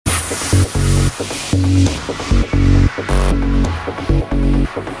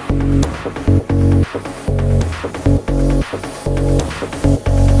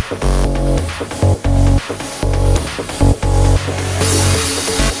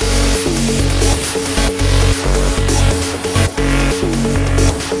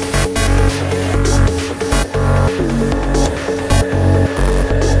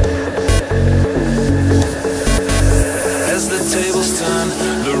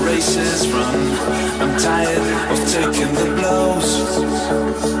forces run. I'm tired of taking the blows.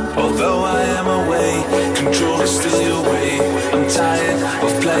 Although I am away, control is still your way. I'm tired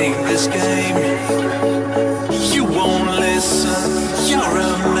of playing this game. You won't listen, you're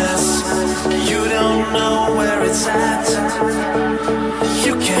a mess. You don't know where it's at.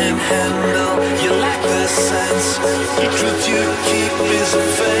 You can't handle, you lack the sense. The truth you keep is a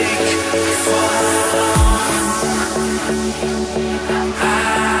fake.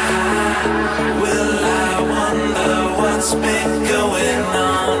 I wonder what's been going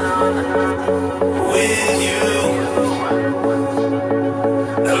on with you,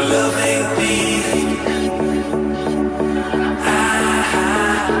 loving me.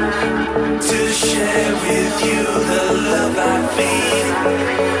 To share with you the love I feel.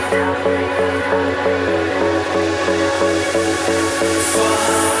 For